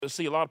But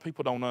see, a lot of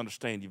people don't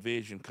understand your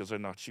vision because they're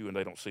not you and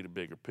they don't see the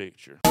bigger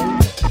picture.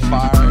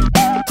 Fire.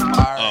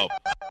 Oh.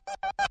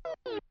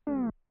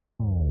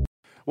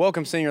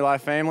 Welcome, Senior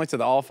Life family, to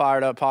the All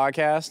Fired Up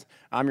podcast.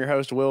 I'm your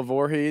host, Will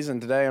Voorhees,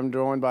 and today I'm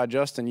joined by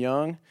Justin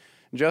Young.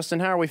 Justin,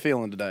 how are we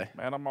feeling today?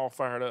 Man, I'm all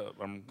fired up.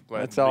 I'm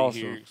glad That's to be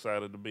awesome. here,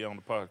 excited to be on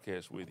the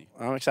podcast with you.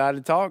 I'm excited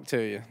to talk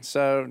to you.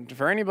 So,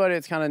 for anybody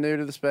that's kind of new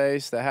to the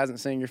space that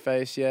hasn't seen your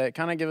face yet,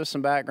 kind of give us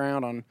some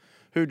background on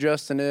who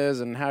Justin is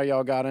and how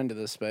y'all got into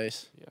this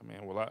space. Yeah,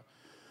 man. Well,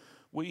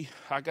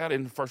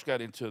 I first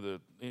got into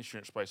the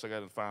insurance space. I got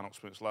in the final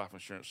expense life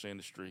insurance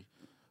industry.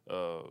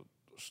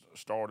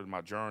 Started my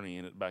journey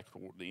in it back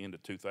toward the end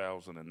of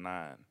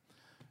 2009,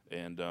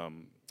 and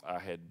I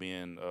had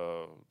been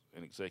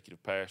an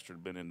executive pastor,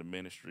 had been in the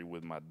ministry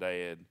with my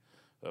dad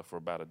for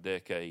about a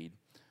decade,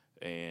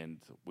 and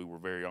we were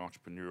very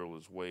entrepreneurial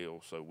as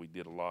well. So we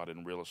did a lot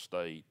in real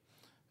estate,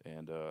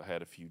 and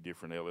had a few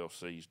different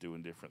LLCs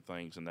doing different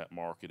things in that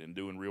market, and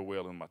doing real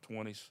well in my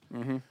 20s,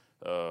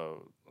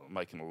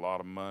 making a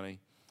lot of money.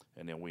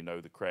 And then we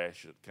know the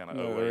crash at kind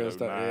of 08,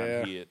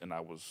 09 hit, and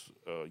I was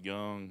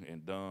young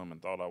and dumb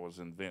and thought I was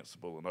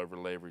invincible and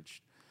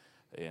over-leveraged,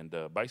 and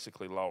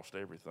basically lost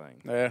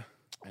everything. Yeah.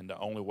 And the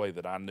only way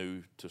that I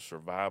knew to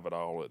survive it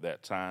all at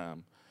that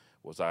time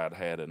was I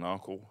had an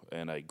uncle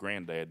and a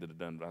granddad that had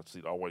done,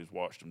 I always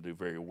watched them do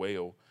very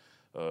well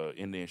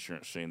in the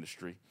insurance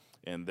industry.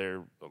 And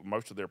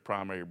most of their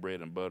primary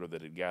bread and butter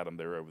that had got them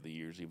there over the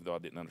years, even though I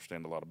didn't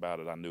understand a lot about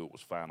it, I knew it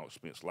was final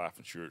expense life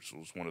insurance. It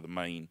was one of the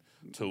main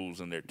tools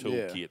in their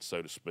toolkit,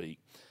 so to speak,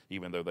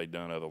 even though they'd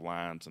done other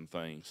lines and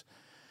things.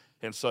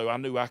 And so I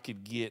knew I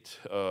could go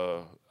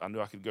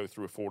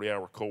through a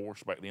 40-hour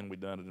course. Back then,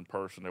 we'd done it in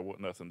person. There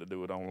wasn't nothing to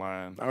do it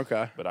online.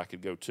 Okay. But I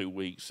could go 2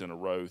 weeks in a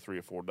row, 3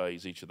 or 4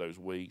 days each of those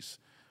weeks,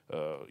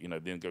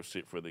 then go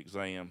sit for the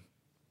exam,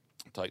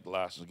 take the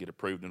license, get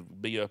approved,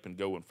 and be up and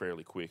going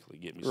fairly quickly,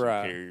 get me some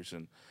carriers.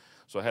 And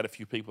so I had a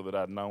few people that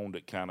I'd known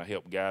that kind of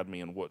helped guide me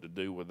in what to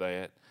do with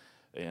that.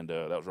 And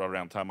that was right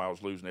around the time I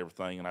was losing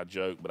everything. And I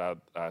joked, but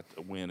I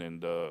went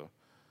and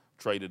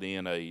traded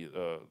in a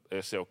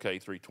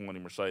SLK 320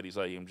 Mercedes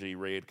AMG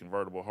red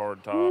convertible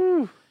hardtop.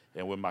 Woo.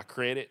 And with my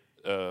credit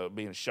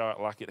being shot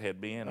like it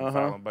had been and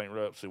filing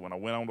bankruptcy, when I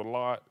went on the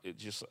lot, it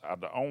just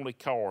the only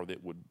car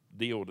that would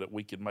deal that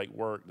we could make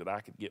work that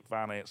I could get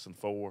financing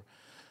for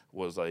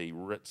was a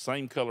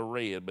same color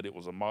red, but it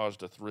was a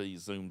Mazda 3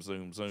 zoom,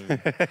 zoom, zoom,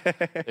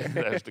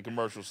 as the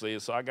commercial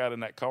says. So I got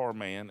in that car,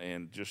 man,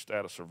 and just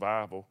out of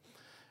survival,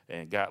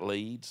 and got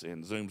leads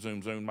and zoom,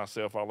 zoom, zoom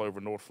myself all over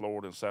North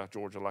Florida and South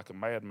Georgia like a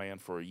madman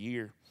for a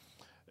year.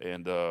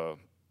 And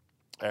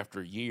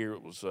after a year,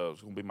 it was going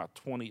to be my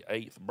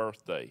 28th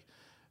birthday,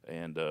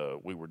 and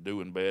we were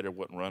doing better,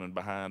 wasn't running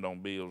behind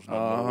on bills no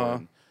more,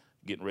 and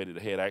getting ready to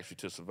head actually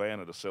to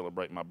Savannah to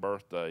celebrate my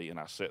birthday. And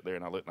I sat there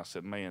and I looked and I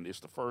said, man, it's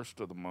the first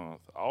of the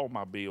month. All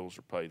my bills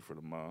are paid for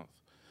the month.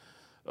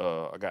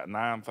 I got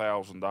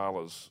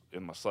 $9,000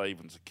 in my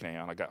savings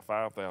account. I got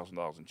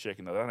 $5,000 in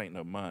checking. Now, that ain't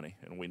no money,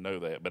 and we know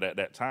that. But at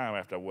that time,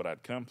 after what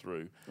I'd come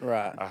through,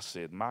 I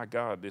said, my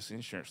God, this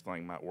insurance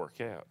thing might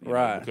work out. You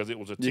know, because it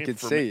was you could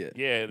see it.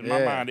 Yeah, in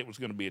my mind, it was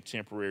going to be a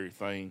temporary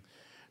thing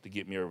to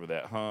get me over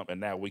that hump.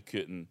 And now we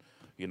couldn't,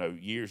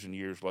 years and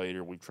years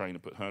later, we've trained to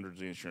put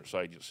hundreds of insurance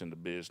agents into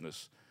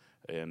business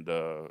and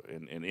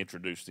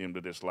introduce them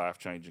to this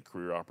life-changing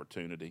career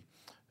opportunity.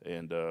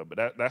 And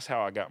but that's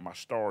how I got my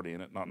start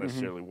in it. Not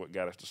necessarily what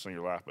got us to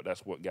Senior Life, but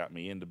that's what got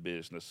me into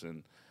business.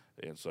 And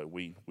so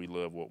we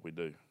love what we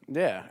do.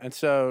 Yeah, and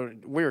so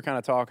we were kind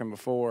of talking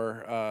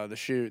before the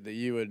shoot that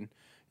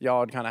y'all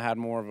had kind of had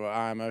more of an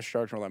IMO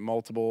structure, like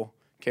multiple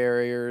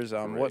carriers.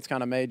 What's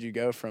kind of made you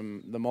go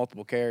from the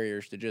multiple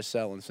carriers to just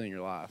selling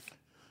Senior Life?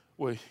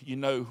 Well,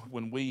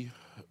 when we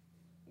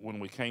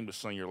came to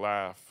Senior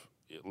Life,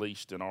 at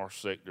least in our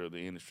sector of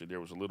the industry,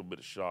 there was a little bit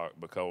of shock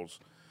because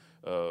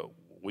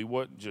we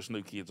wasn't just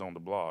new kids on the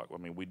block. I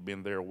mean, we'd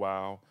been there a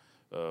while.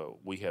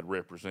 We had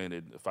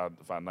represented, if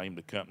I named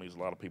the companies, a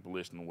lot of people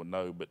listening would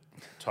know, but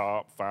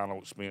top final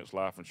expense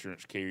life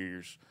insurance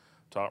carriers,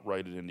 top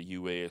rated in the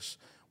U.S.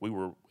 We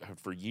were,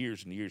 for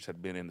years and years,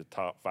 had been in the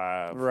top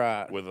 5,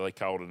 whether they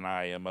called it an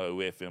IMO,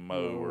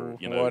 FMO,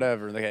 or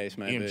whatever the case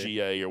may be,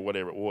 MGA or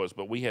whatever it was.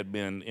 But we had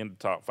been in the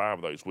top 5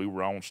 of those. We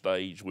were on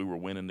stage. We were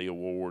winning the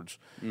awards,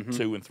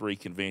 2 and 3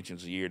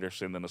 conventions a year. They're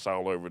sending us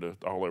all over the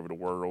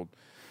world,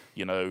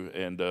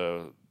 and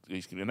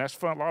that's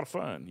fun, a lot of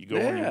fun. You go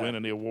on, you're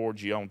winning the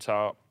awards, you're on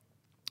top.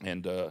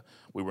 And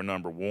we were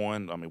number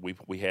 1. I mean,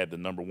 we had the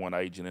number 1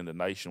 agent in the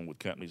nation with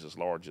companies as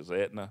large as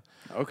Aetna.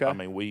 Okay. I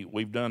mean,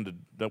 we've done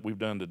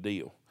the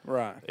deal.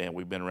 Right. And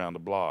we've been around the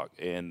block.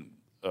 And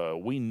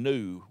we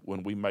knew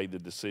when we made the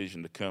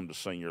decision to come to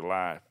Senior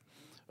Life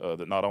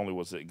that not only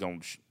was it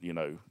going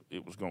to,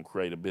 it was going to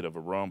create a bit of a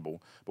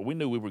rumble, but we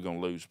knew we were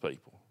going to lose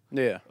people.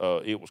 Yeah.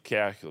 It was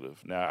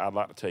calculative. Now, I'd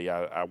like to tell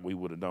you, we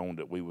would have known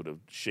that we would have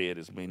shed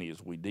as many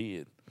as we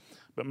did.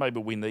 But maybe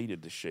we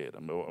needed to shed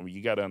them. I mean,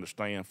 you got to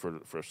understand,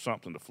 for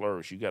something to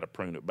flourish, you got to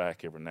prune it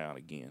back every now and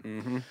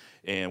again.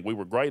 And we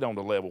were great on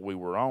the level we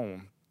were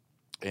on,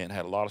 and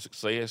had a lot of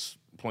success,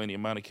 plenty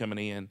of money coming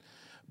in.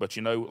 But,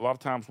 a lot of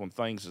times when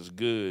things is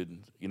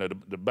good,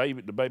 the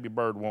baby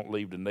bird won't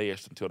leave the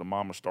nest until the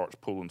mama starts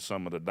pulling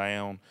some of the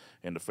down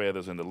and the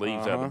feathers and the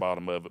leaves out the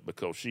bottom of it,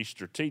 because she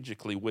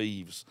strategically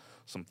weaves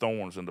some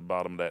thorns in the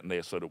bottom of that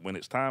nest so that when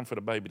it's time for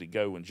the baby to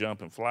go and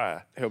jump and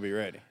fly, he'll be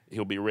ready.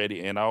 He'll be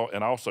ready, and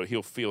also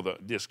he'll feel the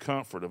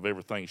discomfort of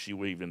everything she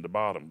weaved in the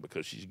bottom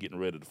because she's getting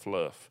ready to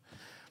fluff.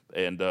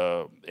 And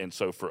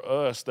so for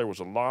us, there was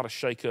a lot of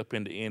shakeup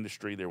in the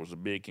industry. There was a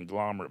big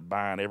conglomerate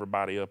buying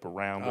everybody up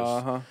around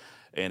us.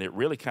 And it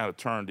really kind of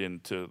turned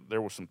into,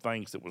 there were some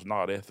things that was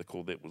not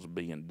ethical that was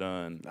being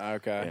done.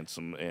 Okay. And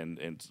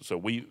so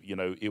we,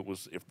 it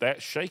was, if that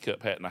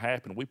shakeup hadn't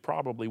happened, we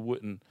probably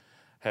wouldn't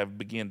have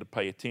begun to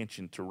pay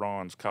attention to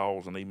Ron's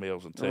calls and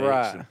emails and texts.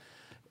 Right.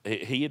 And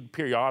he had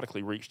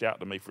periodically reached out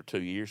to me for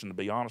 2 years, and to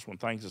be honest, when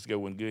things is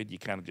going good, you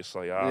kind of just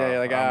say,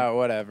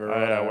 whatever.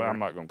 I'm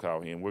not going to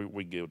call him.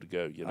 We good to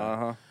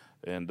go,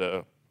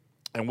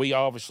 And we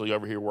obviously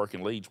over here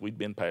working leads, we'd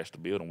been past the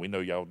building. We know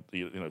y'all,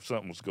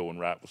 something was going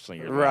right with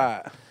Senior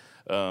Life.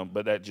 Right.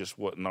 But that just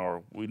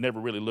wasn't we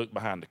never really looked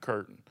behind the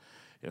curtain.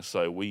 And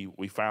so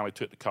we finally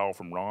took the call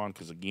from Ron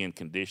because, again,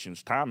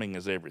 conditions, timing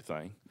is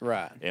everything.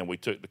 Right. And we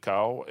took the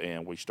call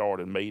and we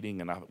started meeting,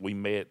 and we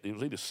met. It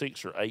was either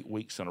 6 or 8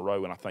 weeks in a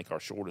row, and I think our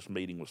shortest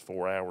meeting was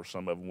 4 hours.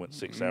 Some of them went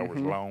 6 hours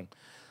long.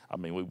 I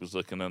mean, we was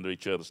looking under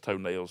each other's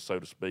toenails, so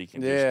to speak,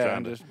 and just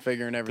trying just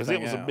figuring everything out.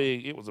 Because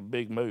it was a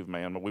big move,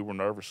 man. But we were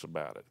nervous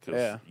about it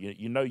because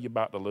you're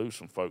about to lose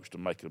some folks to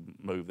make a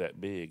move that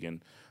big.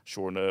 And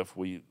sure enough,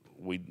 we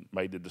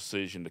made the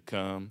decision to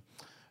come,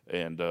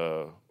 and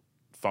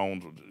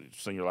phones.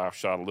 Senior Life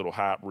shot a little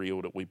hype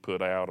reel that we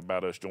put out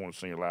about us joining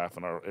Senior Life,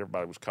 and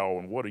everybody was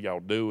calling, "What are y'all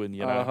doing?"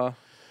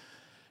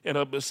 And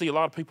but see, a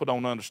lot of people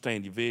don't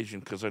understand your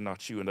vision because they're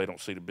not you and they don't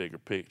see the bigger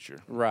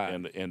picture. Right.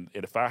 And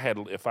if I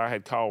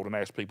had called and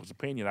asked people's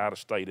opinion, I'd have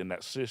stayed in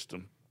that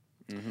system.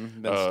 Been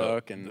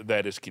stuck, and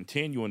that is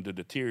continuing to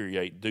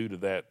deteriorate due to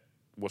that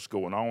what's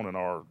going on in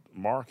our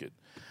market,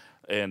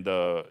 and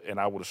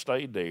I would have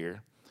stayed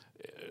there,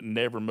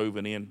 never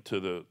moving into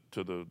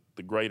the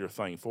greater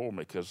thing for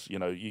me, because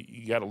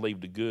you got to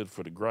leave the good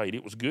for the great.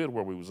 It was good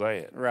where we was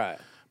at, right,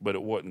 but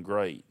it wasn't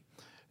great.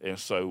 And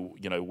so,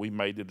 we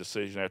made the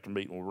decision after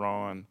meeting with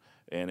Ron.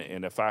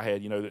 And if I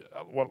had, a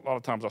lot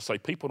of times I say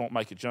people don't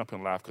make a jump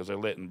in life because they're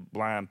letting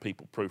blind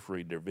people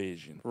proofread their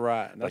vision.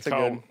 Right. That's They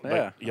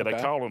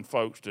calling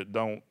folks that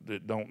don't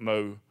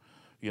know,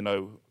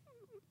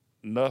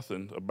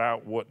 nothing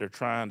about what they're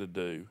trying to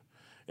do.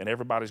 And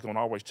everybody's going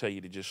to always tell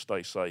you to just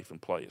stay safe and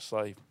play it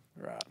safe.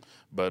 Right.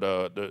 But,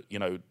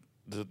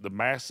 the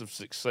massive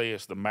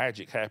success, the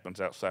magic happens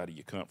outside of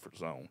your comfort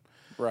zone.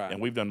 Right.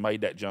 And we've done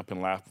made that jump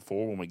in life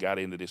before when we got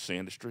into this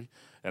industry.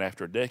 And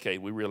after a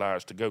decade, we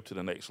realized to go to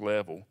the next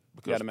level,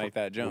 got to make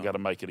that jump. We got to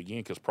make it again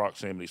because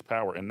proximity is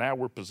power. And now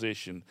we're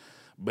positioned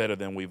better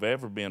than we've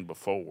ever been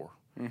before.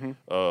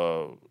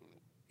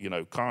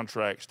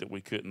 Contracts that we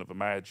couldn't have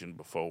imagined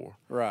before.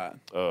 Right.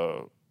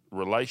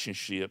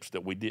 Relationships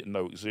that we didn't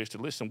know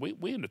existed. Listen,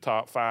 we in the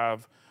top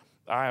 5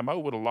 IMO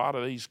with a lot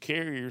of these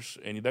carriers,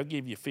 and they'll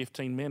give you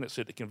 15 minutes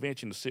at the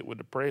convention to sit with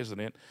the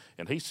president,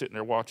 and he's sitting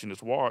there watching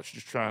his watch,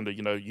 just trying to,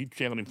 you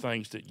telling him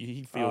things that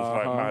he feels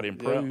like might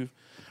improve,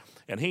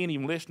 and he ain't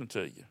even listening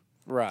to you.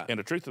 Right. And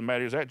the truth of the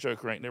matter is that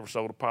joker ain't never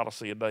sold a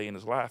policy a day in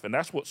his life, and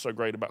that's what's so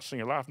great about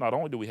Senior Life. Not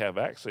only do we have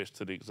access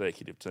to the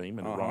executive team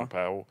and Ron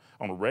Powell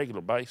on a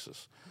regular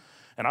basis,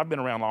 and I've been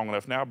around long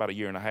enough now, about a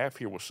year and a half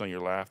here with Senior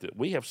Life, that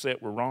we have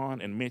sat with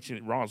Ron and mentioned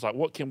it. Ron's like,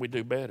 what can we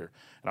do better?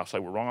 And I'll say,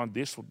 well, Ron,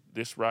 this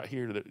right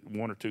here, that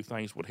 1 or 2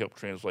 things would help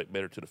translate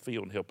better to the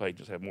field and help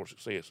agents have more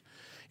success.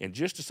 And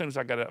just as soon as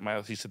I got out of my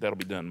mouth, he said, that'll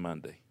be done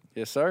Monday.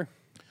 Yes, sir.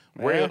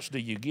 Where else do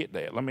you get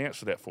that? Let me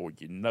answer that for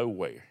you.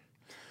 Nowhere.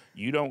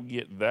 You don't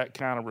get that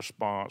kind of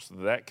response,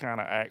 that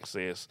kind of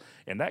access,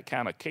 and that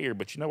kind of care.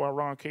 But you know why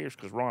Ron cares?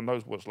 Because Ron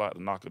knows what it's like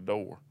to knock a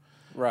door.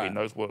 Right. He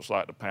knows what it's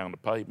like to pound the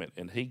pavement,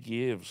 and he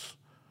gives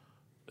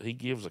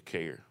a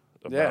care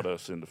about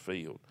us in the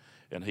field,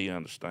 and he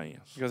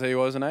understands. Because he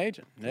was an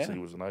agent. Because he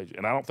was an agent.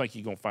 And I don't think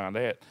you're going to find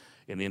that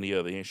in any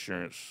other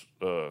insurance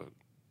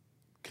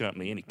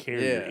company, any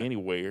carrier,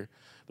 anywhere.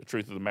 The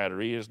truth of the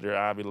matter is they're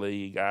Ivy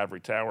League,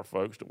 Ivory Tower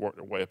folks that work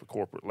their way up a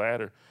corporate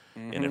ladder.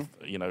 And if,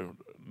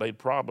 they'd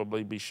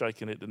probably be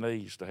shaking at the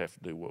knees to have to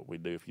do what we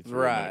do if you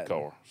threw them in a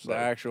car.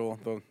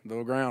 So,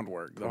 the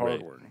groundwork, the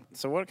hard work.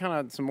 So what kind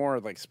of some more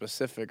like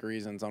specific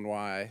reasons on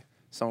why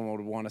someone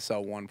would want to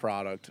sell one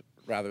product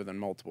rather than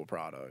multiple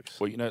products?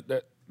 Well,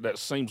 that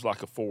seems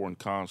like a foreign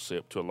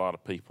concept to a lot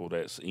of people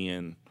that's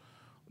in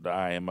the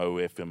IMO,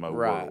 FMO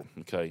world.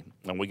 Okay.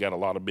 And we got a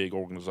lot of big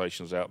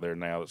organizations out there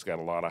now that's got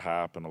a lot of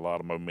hype and a lot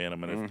of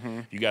momentum. And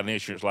if you got an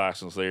insurance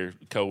license, they're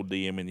cold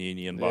DMing you in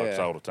your inbox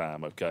all the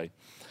time. Okay.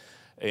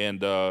 And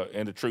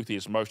the truth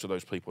is, most of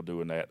those people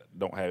doing that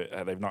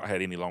they've not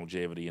had any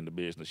longevity in the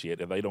business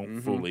yet, and they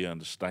don't fully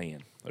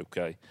understand.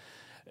 Okay.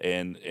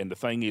 And the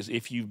thing is,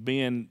 if you've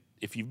been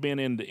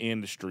in the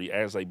industry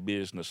as a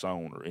business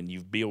owner and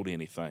you've built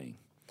anything,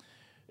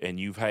 and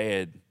you've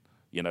had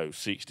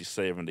 60,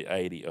 70,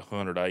 80,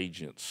 100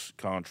 agents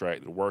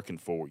contracted working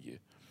for you.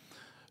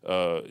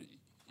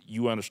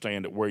 You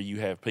understand that where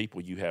you have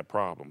people, you have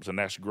problems, and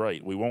that's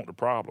great. We want the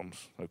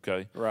problems,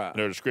 okay? Right.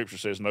 The scripture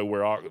says, "No,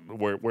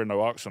 where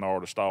no oxen are,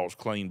 the stall's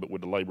clean, but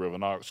with the labor of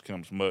an ox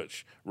comes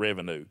much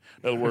revenue."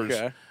 In other words,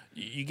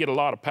 you get a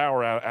lot of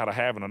power out of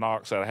having an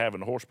ox, out of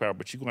having the horsepower,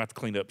 but you're going to have to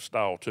clean up the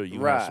stall too.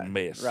 You're going to have some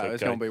mess. Right, okay?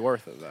 It's going to be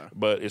worth it, though.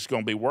 But it's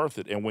going to be worth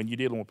it, and when you're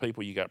dealing with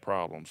people, you got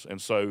problems.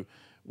 And so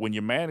when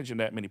you're managing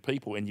that many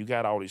people and you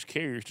got all these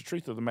carriers, the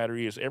truth of the matter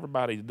is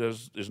everybody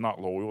is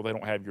not loyal. They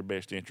don't have your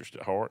best interest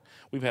at heart.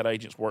 We've had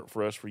agents work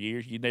for us for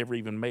years you never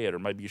even met, or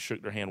maybe you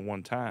shook their hand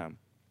one time.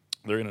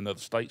 They're in another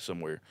state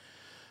somewhere.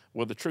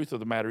 Well, the truth of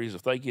the matter is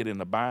if they get in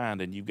the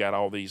bind and you've got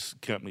all these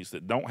companies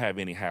that don't have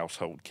any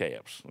household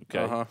caps,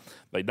 okay,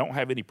 they don't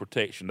have any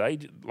protection. A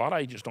lot of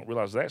agents don't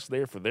realize that's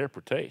there for their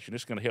protection.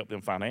 It's going to help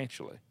them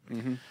financially.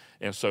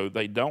 And so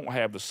they don't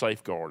have the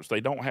safeguards. They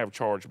don't have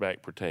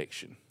chargeback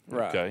protection,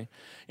 okay?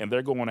 And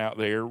they're going out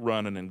there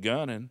running and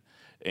gunning,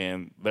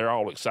 and they're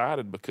all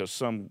excited because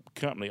some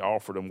company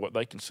offered them what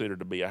they consider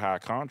to be a high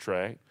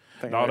contract.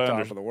 Thinking they're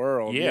top of the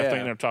world. Yeah,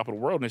 thinking they're top of the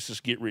world, and it's this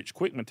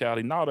get-rich-quick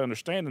mentality, not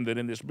understanding that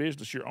in this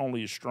business you're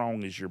only as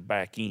strong as your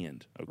back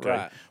end, okay?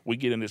 Right. We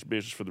get in this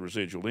business for the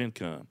residual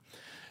income.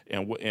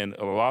 And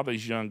a lot of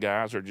these young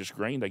guys are just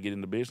green. They get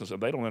into business,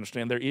 and they don't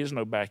understand there is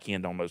no back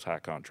end on those high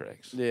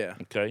contracts. Yeah.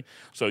 Okay?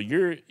 So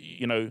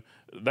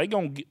they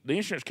gonna get, the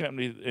insurance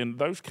company in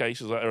those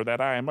cases, or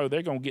that IMO,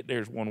 they're going to get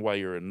theirs one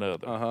way or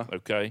another,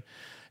 okay?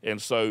 And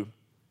so,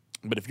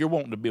 but if you're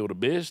wanting to build a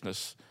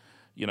business,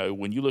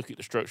 when you look at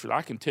the structure,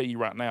 I can tell you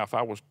right now, if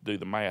I was to do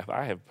the math,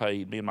 I have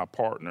paid, me and my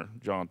partner,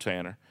 John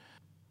Tanner,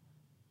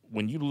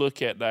 when you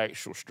look at the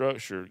actual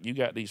structure, you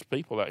got these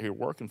people out here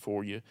working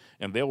for you,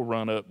 and they'll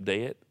run up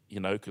debt,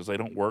 because they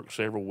don't work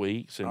several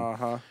weeks.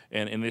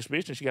 And in this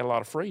business, you got a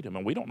lot of freedom,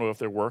 and we don't know if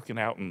they're working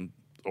out in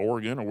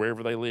Oregon or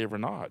wherever they live or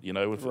not. We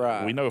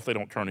know if they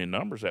don't turn in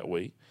numbers that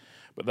week,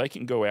 but they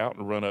can go out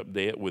and run up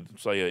debt with,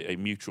 say, a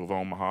Mutual of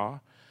Omaha,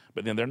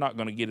 but then they're not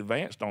going to get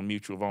advanced on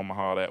Mutual of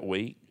Omaha that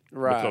week.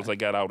 Because they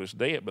got all this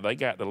debt, but they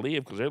got to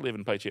live because they're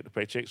living paycheck to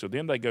paycheck. So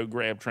then they go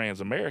grab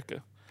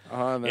Transamerica,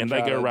 and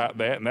they go write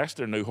that, and that's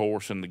their new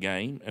horse in the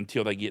game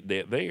until they get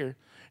debt there.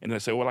 And they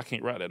say, well, I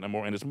can't write that no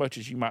more. And as much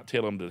as you might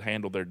tell them to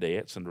handle their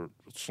debts and to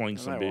sling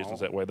some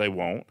business that way, they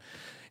won't.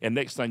 And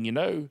next thing you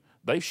know,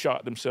 they've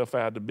shot themselves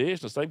out of the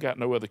business. They've got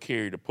no other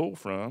carrier to pull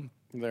from.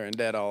 They're in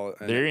debt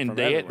They're in debt.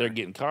 Everywhere. They're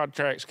getting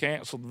contracts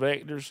canceled,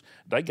 vectors.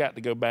 They got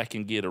to go back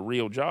and get a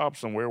real job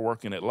somewhere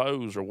working at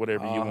Lowe's or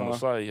whatever you want to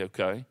say,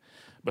 okay?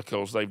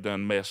 Because they've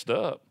done messed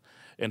up.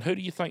 And who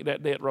do you think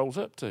that debt rolls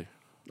up to?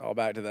 All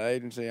back to the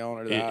agency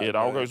owner. It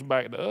all goes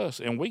back to us.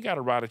 And we got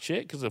to write a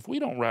check, because if we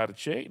don't write a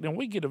check, then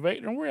we get a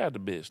vector and we're out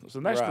of business.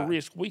 And that's the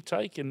risk we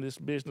take in this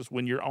business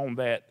when you're on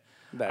that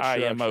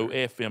IMO,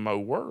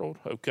 FMO world,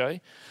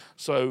 okay?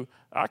 So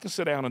I can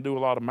sit down and do a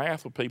lot of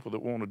math with people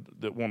that want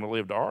to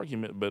live the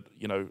argument, but,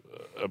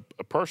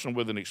 a person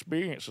with an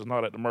experience is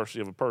not at the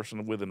mercy of a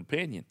person with an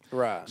opinion.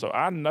 Right. So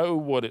I know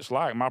what it's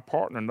like. My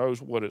partner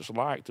knows what it's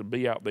like to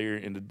be out there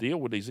and to deal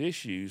with these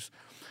issues.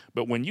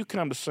 But when you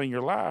come to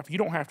Senior Life, you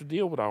don't have to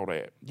deal with all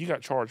that. You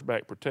got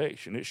chargeback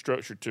protection. It's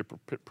structured to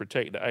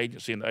protect the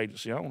agency and the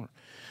agency owner.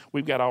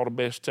 We've got all the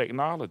best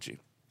technology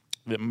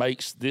that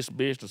makes this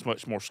business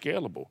much more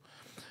scalable.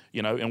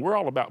 And we're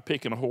all about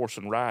picking a horse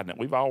and riding it.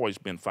 We've always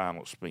been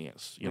final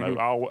expense.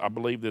 I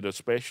believe that a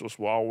specialist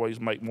will always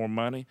make more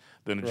money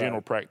than a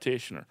general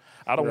practitioner.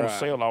 I don't want to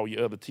sell all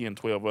your other 10,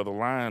 12 other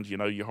lines,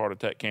 your heart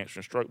attack, cancer,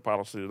 and stroke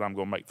policy that I'm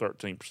going to make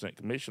 13%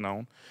 commission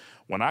on,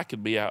 when I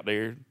could be out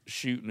there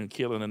shooting and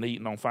killing and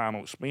eating on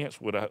final expense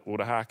with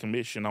a high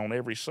commission on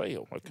every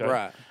sale, okay?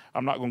 Right.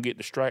 I'm not going to get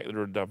distracted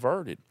or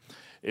diverted.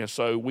 And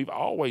so we've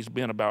always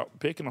been about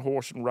picking a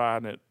horse and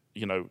riding it,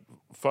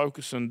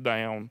 focusing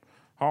down,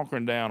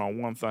 hunkering down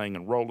on one thing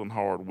and rolling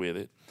hard with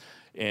it.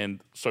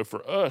 And so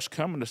for us,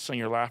 coming to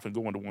Senior Life and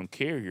going to one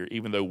carrier,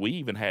 even though we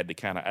even had to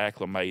kind of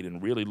acclimate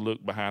and really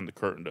look behind the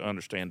curtain to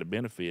understand the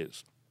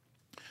benefits,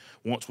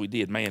 once we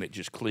did, man, it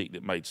just clicked.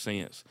 It made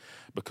sense,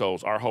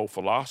 because our whole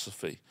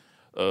philosophy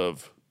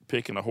of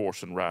picking a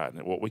horse and riding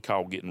it, what we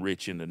call getting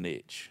rich in the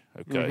niche,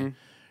 okay?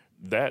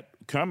 That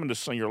coming to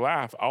Senior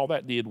Life, all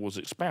that did was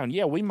expound.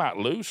 Yeah, we might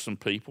lose some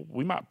people.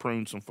 We might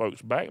prune some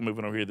folks back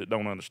moving over here that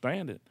don't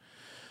understand it.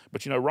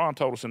 But, Ron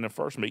told us in the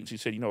first meetings, he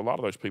said, a lot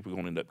of those people are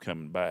going to end up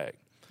coming back.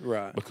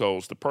 Right.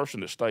 Because the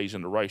person that stays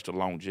in the race to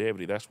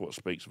longevity, that's what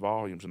speaks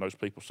volumes. And those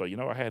people say,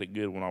 I had it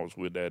good when I was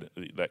with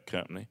that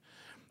company.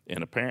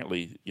 And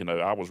apparently,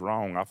 I was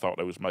wrong. I thought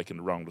they was making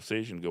the wrong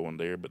decision going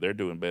there, but they're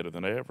doing better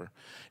than ever.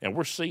 And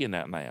we're seeing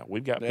that now.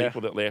 We've got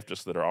people that left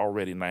us that are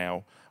already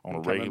now on a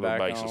regular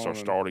basis are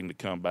starting to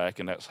come back,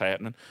 and that's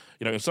happening.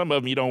 And some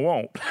of them you don't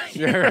want.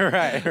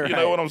 Right. You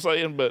know what I'm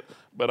saying? But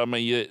I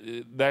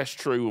mean, that's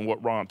true, and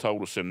what Ron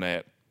told us in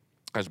that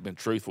has been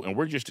truthful, and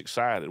we're just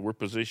excited. We're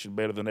positioned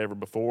better than ever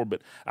before.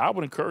 But I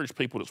would encourage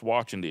people that's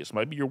watching this,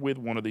 maybe you're with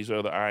one of these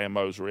other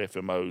IMOs or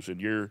FMOs,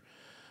 and you're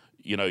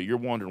you know, you're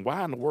wondering,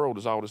 why in the world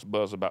is all this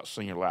buzz about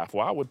Senior Life?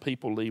 Why would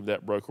people leave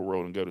that broker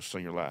world and go to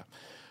Senior Life?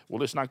 Well,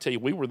 listen, I can tell you,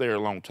 we were there a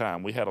long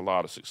time. We had a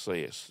lot of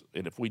success.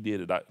 And if we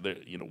did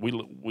it, you know,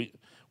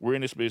 we're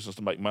in this business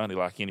to make money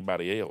like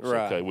anybody else.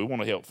 Right. Okay, we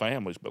want to help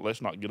families, but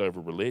let's not get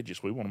over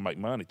religious. We want to make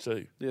money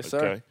too. Yes,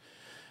 okay?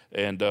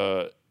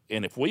 sir.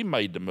 And if we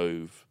made the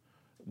move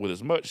with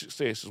as much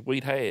success as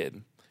we'd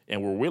had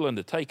and we're willing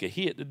to take a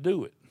hit to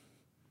do it,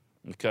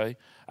 okay,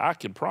 I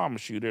can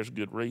promise you there's a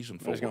good reason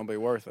for it. It's going to be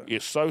worth it.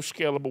 It's so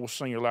scalable with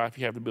Senior Life.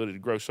 You have the ability to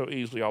grow so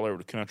easily all over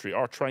the country.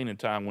 Our training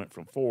time went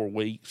from 4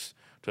 weeks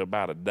to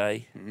about a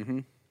day. Mm-hmm.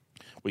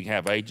 We can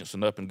have agents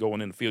and up and going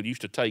in the field. It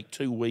used to take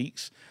 2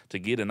 weeks to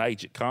get an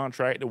agent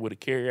contracted with a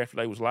carrier after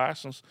they was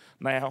licensed.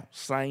 Now,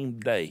 same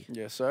day.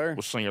 Yes, sir.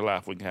 With Senior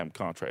Life, we can have them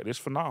contracted. It's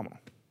phenomenal.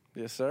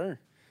 Yes, sir.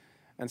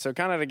 And so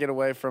kind of to get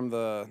away from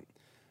the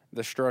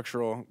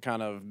structural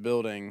kind of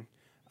building,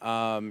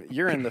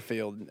 you're in the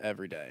field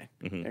every day.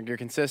 Mm-hmm. And you're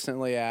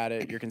consistently at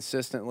it. You're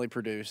consistently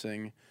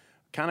producing.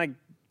 Kind of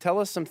tell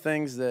us some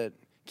things that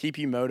keep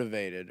you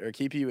motivated or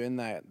keep you in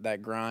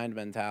that grind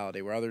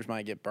mentality where others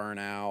might get burnt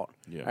out.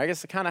 Yeah. I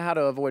guess kind of how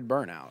to avoid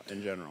burnout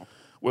in general.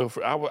 Well,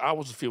 I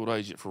was a field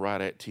agent for right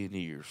at 10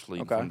 years,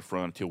 leading from the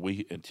front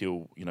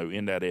until you know,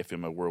 in that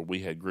FMO world, we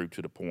had grew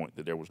to the point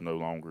that there was no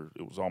longer,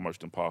 it was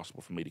almost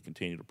impossible for me to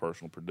continue to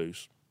personally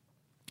produce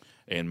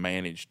and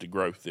manage the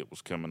growth that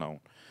was coming on.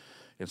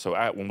 And so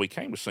when we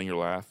came to Senior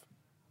Life,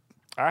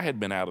 I had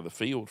been out of the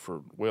field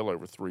for well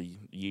over 3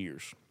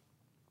 years,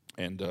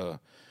 and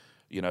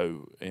you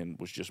know, and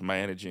was just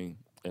managing.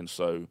 And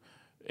so,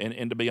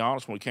 and to be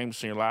honest, when we came to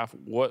Senior Life,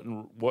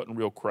 wasn't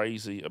real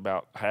crazy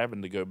about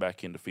having to go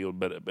back in the field.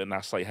 But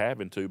I say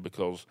having to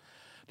because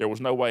there was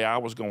no way I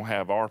was going to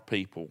have our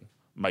people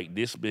make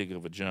this big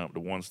of a jump, the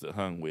ones that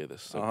hung with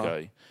us,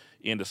 okay,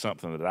 into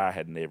something that I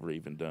had never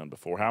even done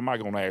before. How am I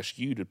going to ask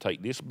you to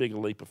take this big a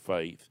leap of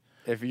faith?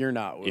 If you're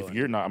not willing. If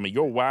you're not, I mean,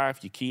 your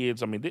wife, your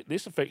kids, I mean,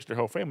 this affects their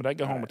whole family. They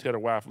go home and tell their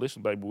wife,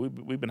 listen, baby,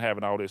 we've been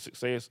having all this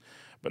success,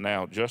 but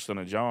now Justin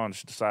and John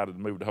decided to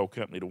move the whole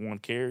company to one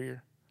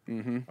carrier.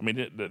 Mm-hmm. I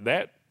mean,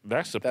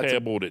 that's a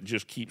pebble that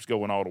just keeps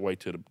going all the way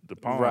to the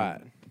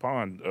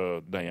pond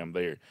dam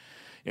there.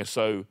 And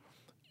so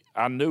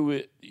I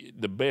knew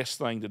the best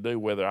thing to do,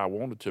 whether I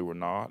wanted to or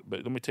not.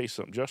 But let me tell you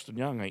something, Justin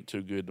Young ain't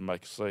too good to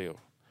make a sale.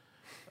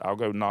 I'll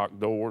go knock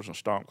doors and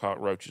stomp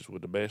cockroaches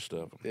with the best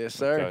of them. Yes,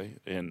 sir. Okay?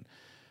 And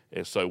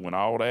so when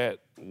all that,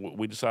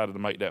 we decided to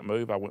make that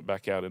move, I went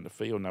back out in the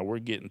field. Now we're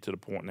getting to the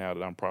point now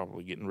that I'm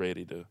probably getting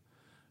ready to,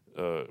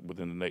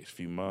 within the next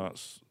few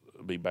months,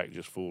 be back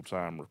just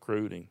full-time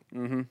recruiting.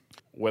 Mm-hmm.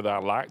 Whether I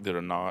liked it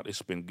or not,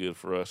 it's been good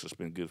for us. It's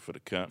been good for the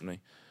company.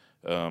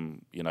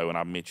 You know, and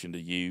I mentioned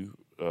to you,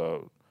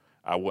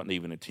 I wasn't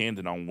even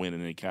intending on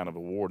winning any kind of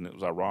award, and it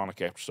was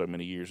ironic after so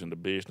many years in the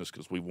business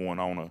because we've won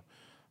on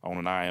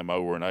an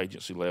IMO or an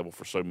agency level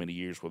for so many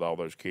years with all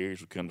those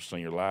carriers. We come to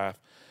Senior Life,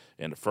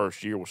 and the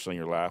first year with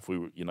Senior Life, we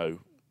were, you know,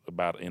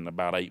 about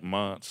 8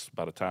 months.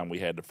 By the time we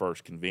had the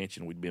first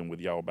convention, we'd been with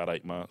y'all about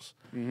 8 months,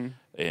 and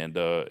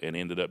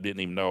ended up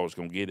didn't even know I was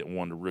going to get it.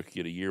 Won the Rookie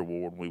of the Year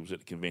award when we was at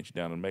the convention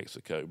down in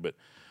Mexico.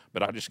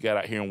 But I just got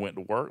out here and went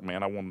to work,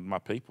 man. I wanted my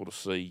people to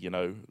see, you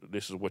know,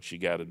 this is what you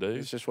got to do.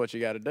 It's just what you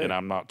got to do. And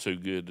I'm not too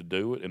good to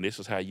do it, and this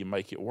is how you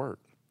make it work.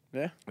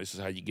 Yeah. This is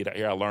how you get out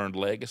here. I learned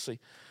legacy,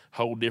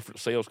 whole different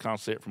sales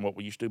concept from what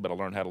we used to do, but I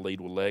learned how to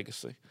lead with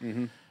legacy.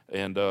 Mm-hmm.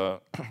 And,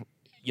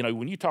 you know,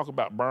 when you talk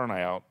about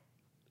burnout,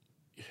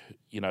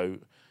 you know,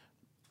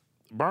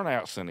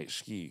 burnout's an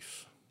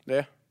excuse.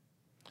 Yeah.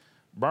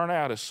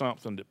 Burnout is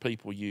something that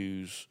people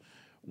use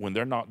when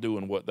they're not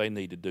doing what they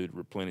need to do to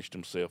replenish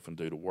themselves and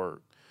do the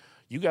work.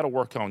 You got to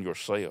work on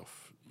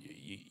yourself.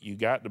 You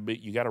got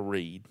to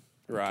read.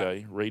 Right.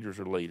 Okay. Readers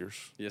are leaders.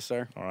 Yes,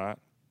 sir. All right.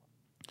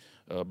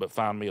 But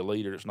find me a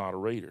leader that's not a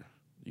reader.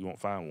 You won't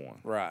find one.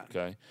 Right.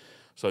 Okay.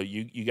 So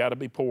you got to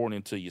be pouring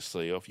into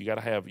yourself. You got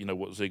to have, you know,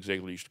 what Zig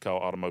Ziglar used to call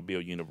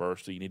automobile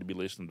university. You need to be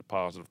listening to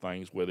positive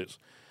things, whether it's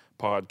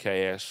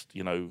podcasts,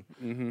 you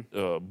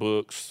know,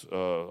 books,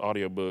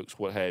 audio books,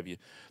 what have you.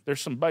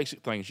 There's some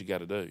basic things you got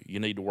to do. You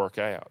need to work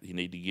out. You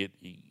need to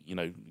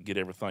get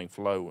everything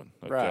flowing.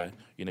 Okay? Right.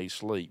 You need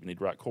sleep. You need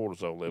the right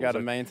cortisol levels. You got to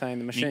maintain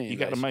the machine. You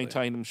got to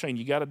maintain the machine.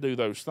 You got to do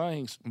those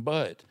things.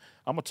 But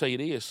I'm gonna tell you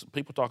this: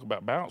 people talk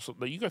about balance.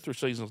 You go through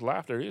seasons of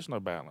life, there is no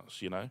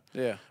balance. You know.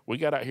 Yeah. We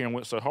got out here and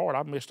went so hard.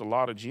 I missed a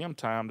lot of gym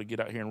time to get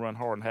out here and run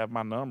hard and have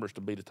my numbers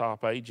to be the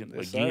top agent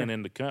again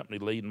in the company,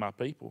 leading my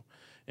people,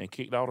 and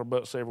kicked all their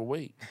butts every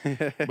week.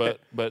 but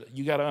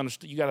you got to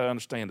understand. You got to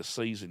understand the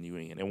season you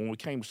in. And when we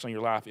came to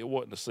Senior Life, it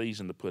wasn't the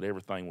season to put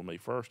everything with me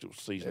first. It was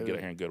the season to get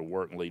out here and go to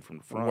work and lead from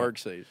the front. Work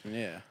season.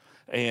 Yeah.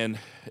 And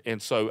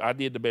so I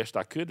did the best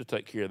I could to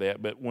take care of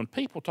that. But when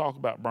people talk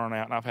about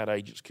burnout, and I've had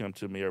agents come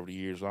to me over the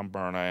years, I'm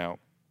burnt out.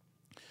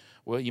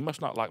 Well, you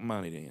must not like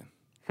money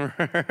then.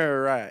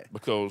 Right.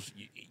 Because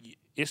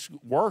it's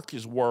work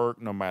is work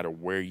no matter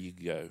where you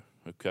go,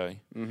 okay?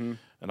 Mm-hmm.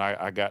 And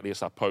I got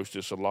this. I post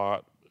this a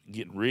lot.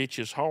 Getting rich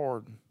is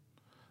hard.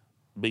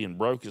 Being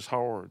broke is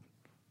hard.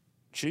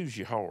 Choose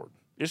your hard.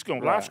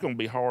 Life's gonna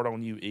be hard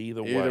on you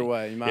either way. Either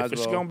way, you might if as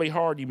it's well. gonna be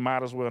hard, you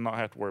might as well not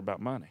have to worry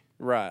about money.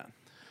 Right.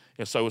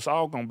 And so it's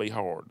all gonna be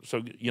hard.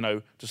 So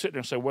to sit there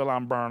and say, well,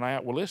 I'm burnt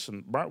out. Well,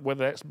 listen,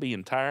 whether that's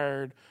being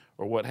tired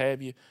or what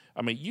have you,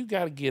 I mean, you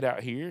got to get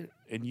out here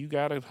and you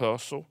got to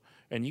hustle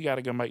and you got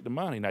to go make the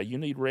money. Now, you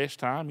need rest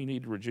time. You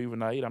need to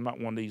rejuvenate. I'm not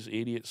one of these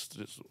idiots,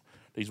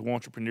 these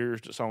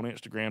entrepreneurs that's on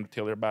Instagram to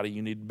tell everybody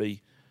you need to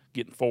be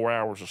getting 4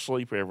 hours of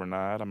sleep every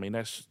night. I mean,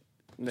 that's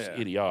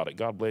idiotic.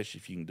 God bless you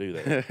if you can do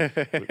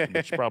that.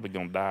 but you're probably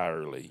going to die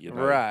early.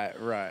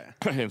 Right.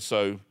 And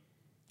so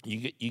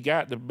you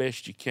got the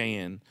best you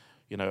can.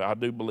 I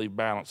do believe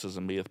balance is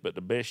a myth, but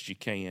the best you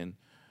can,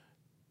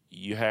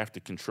 you have to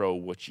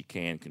control what you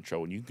can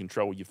control. And you can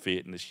control your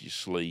fitness, your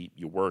sleep,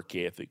 your work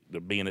ethic,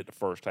 the being at the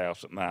first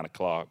house at 9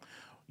 o'clock,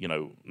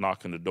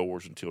 knocking the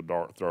doors until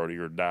dark 30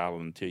 or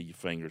dialing until your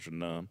fingers are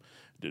numb,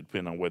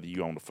 depending on whether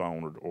you're on the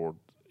phone or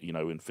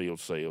in field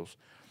sales.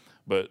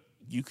 But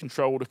you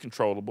control the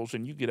controllables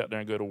and you get out there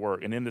and go to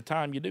work. And in the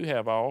time you do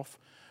have off,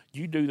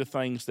 you do the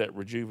things that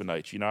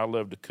rejuvenate you. I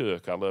love to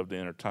cook. I love to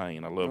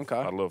entertain. I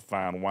love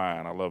fine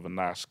wine. I love a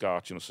nice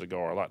scotch and a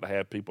cigar. I like to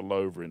have people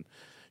over and,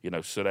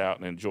 sit out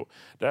and enjoy.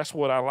 That's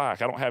what I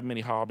like. I don't have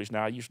many hobbies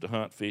now. I used to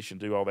hunt, fish, and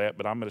do all that,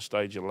 but I'm at a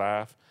stage of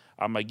life.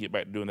 I may get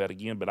back to doing that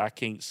again, but I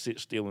can't sit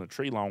still in a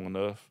tree long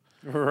enough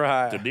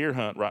to deer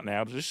hunt right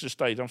now. This is the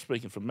stage I'm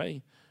speaking for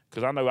me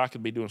because I know I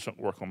could be doing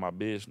something to work on my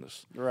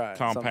business. Right.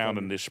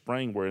 Compounding this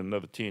spring where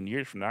another 10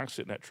 years from now, I can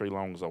sit in that tree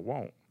long as I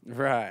want.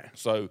 Right.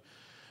 So,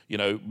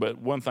 but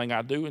one thing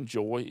I do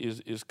enjoy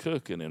is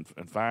cooking and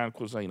fine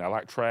cuisine. I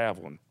like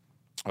traveling.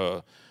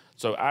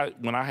 So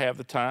when I have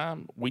the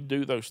time, we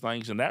do those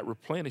things, and that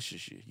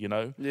replenishes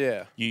you,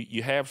 Yeah.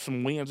 You have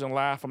some wins in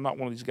life. I'm not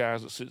one of these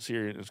guys that sits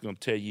here and is going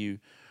to tell you,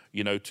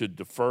 to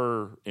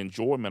defer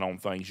enjoyment on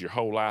things your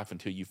whole life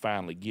until you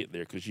finally get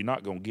there, because you're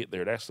not going to get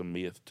there. That's a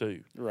myth,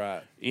 too.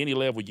 Right. Any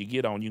level you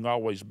get on, you can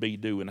always be,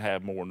 do, and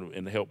have more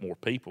and help more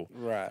people.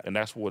 Right. And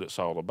that's what it's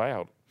all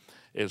about.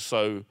 And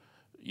so,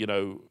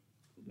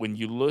 when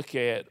you look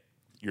at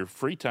your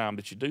free time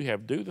that you do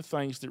have, do the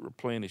things that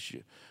replenish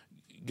you.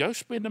 Go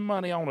spend the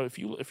money on it.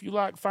 If you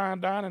like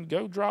fine dining,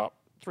 go drop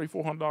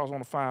 $300-400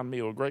 on a fine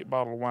meal, a great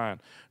bottle of wine.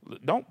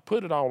 Don't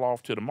put it all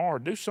off to tomorrow.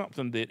 Do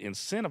something that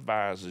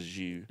incentivizes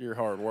you. Your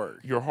hard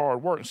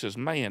work. And says,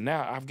 man,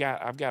 now I've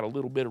got a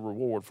little bit of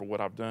reward for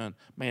what I've done.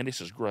 Man, this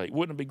is great.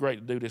 Wouldn't it be great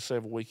to do this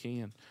every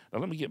weekend? Now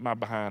let me get my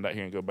behind out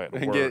here and go back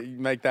to work.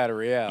 Make that a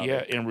reality.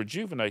 Yeah, and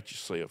rejuvenate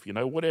yourself.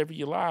 Whatever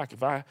you like.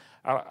 If I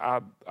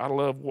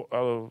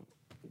love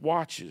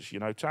watches,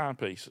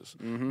 timepieces.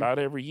 Mm-hmm. About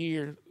every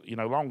year, as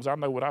long as I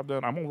know what I've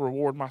done, I'm going to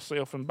reward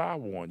myself and buy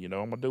one. I'm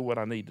going to do what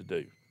I need to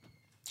do.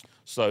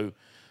 So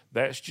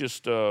that's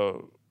just,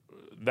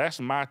 that's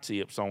my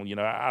tips on,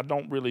 I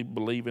don't really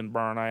believe in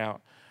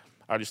burnout.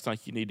 I just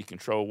think you need to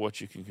control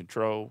what you can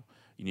control.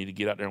 You need to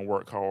get out there and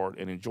work hard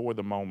and enjoy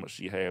the moments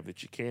you have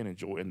that you can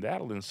enjoy. And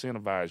that'll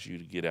incentivize you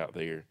to get out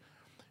there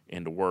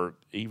and to work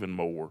even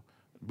more,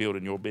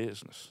 building your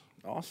business.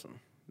 Awesome.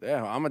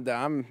 Yeah, I'm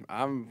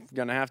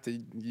gonna have to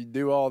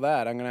do all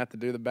that. I'm gonna have to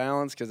do the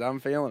balance because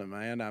I'm feeling it,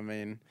 man. I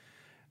mean,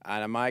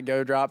 I might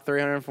go drop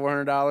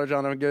 $300-400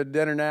 on a good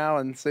dinner now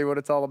and see what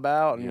it's all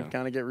about, and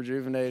kind of get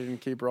rejuvenated and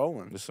keep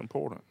rolling. It's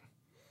important.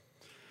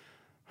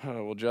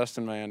 Well,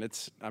 Justin, man,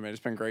 it's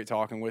been great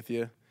talking with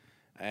you,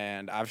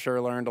 and I've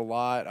sure learned a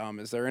lot.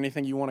 Is there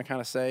anything you want to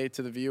kind of say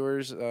to the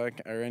viewers or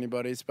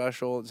anybody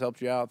special that's helped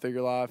you out through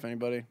your life?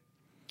 Anybody?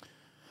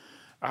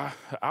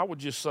 I would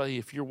just say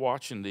if you're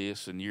watching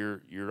this and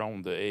you're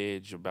on the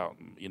edge about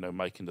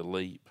making the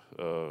leap,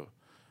 and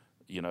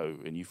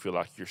you feel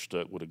like you're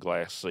stuck with a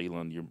glass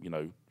ceiling,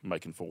 you're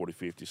making 40,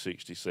 50,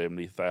 60,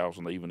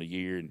 70,000 even a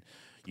year, and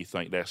you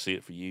think that's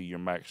it for you, you're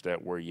maxed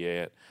out where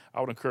you're at.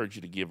 I would encourage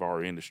you to give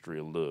our industry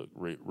a look.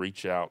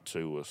 Reach out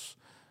to us,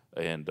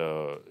 and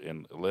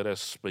let us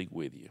speak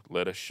with you.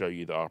 Let us show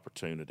you the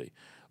opportunity.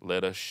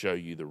 Let us show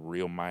you the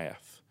real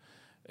math,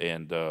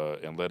 and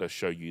let us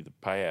show you the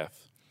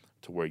path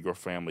to where your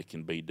family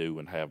can be, do,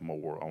 and have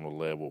more on a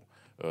level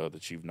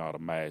that you've not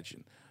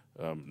imagined.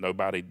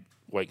 Nobody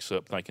wakes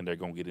up thinking they're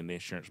going to get in the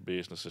insurance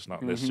business. It's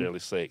not necessarily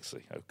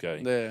sexy, okay?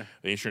 Yeah.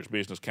 The insurance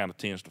business kind of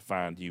tends to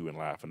find you in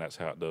life, and that's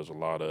how it does a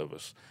lot of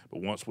us.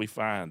 But once we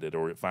find it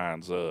or it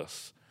finds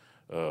us,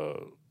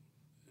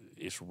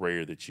 it's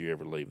rare that you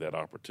ever leave that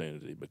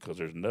opportunity, because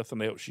there's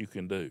nothing else you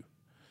can do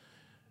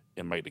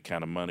and make the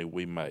kind of money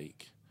we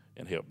make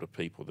and help the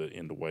people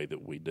in the way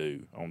that we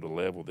do, on the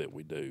level that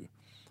we do.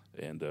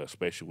 And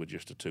especially with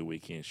just a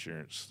 2-week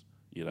insurance,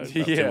 about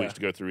 2 weeks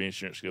to go through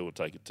insurance school and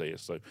take a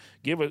test. So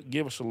give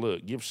us a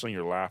look, give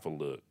Senior Life a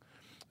look,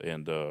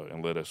 and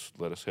let us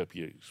help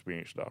you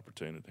experience the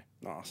opportunity.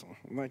 Awesome.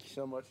 Well, thank you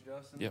so much,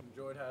 Justin. Yep.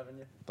 Enjoyed having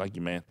you. Thank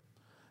you, man.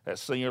 At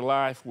Senior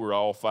Life, we're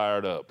all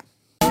fired up.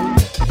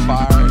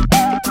 Fired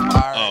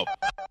up.